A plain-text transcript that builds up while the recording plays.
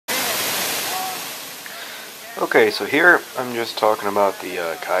Okay, so here I'm just talking about the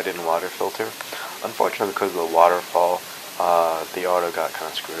Kaiden water filter. Unfortunately, because of the waterfall, the auto got kind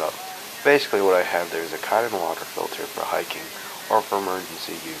of screwed up. Basically, what I have there is a Kaiden water filter for hiking or for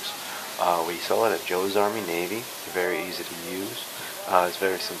emergency use. We sell it at Joe's Army Navy. Very easy to use. It's a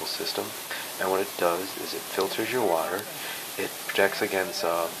very simple system. And what it does is it filters your water. It protects against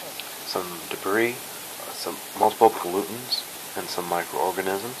some debris, some multiple pollutants, and some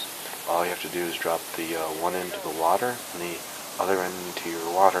microorganisms. All you have to do is drop the one end to the water and the other end into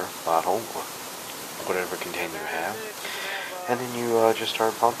your water bottle or whatever container you have, and then you just start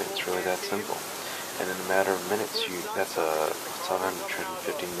pumping. It's really that simple. And in a matter of minutes, that's a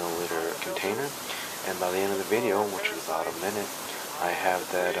 750 milliliter container, and by the end of the video, which is about a minute, I have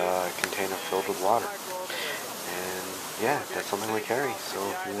that container filled with water. And yeah, that's something we carry. So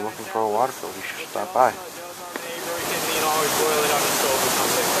if you're looking for a water filter, you should stop by. Save everything, you always boil it on the stove or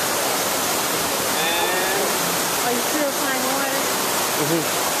something. And are you purifying water?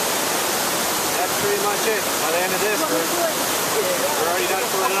 That's pretty much it. By the end of this, we're already done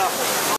filling it up.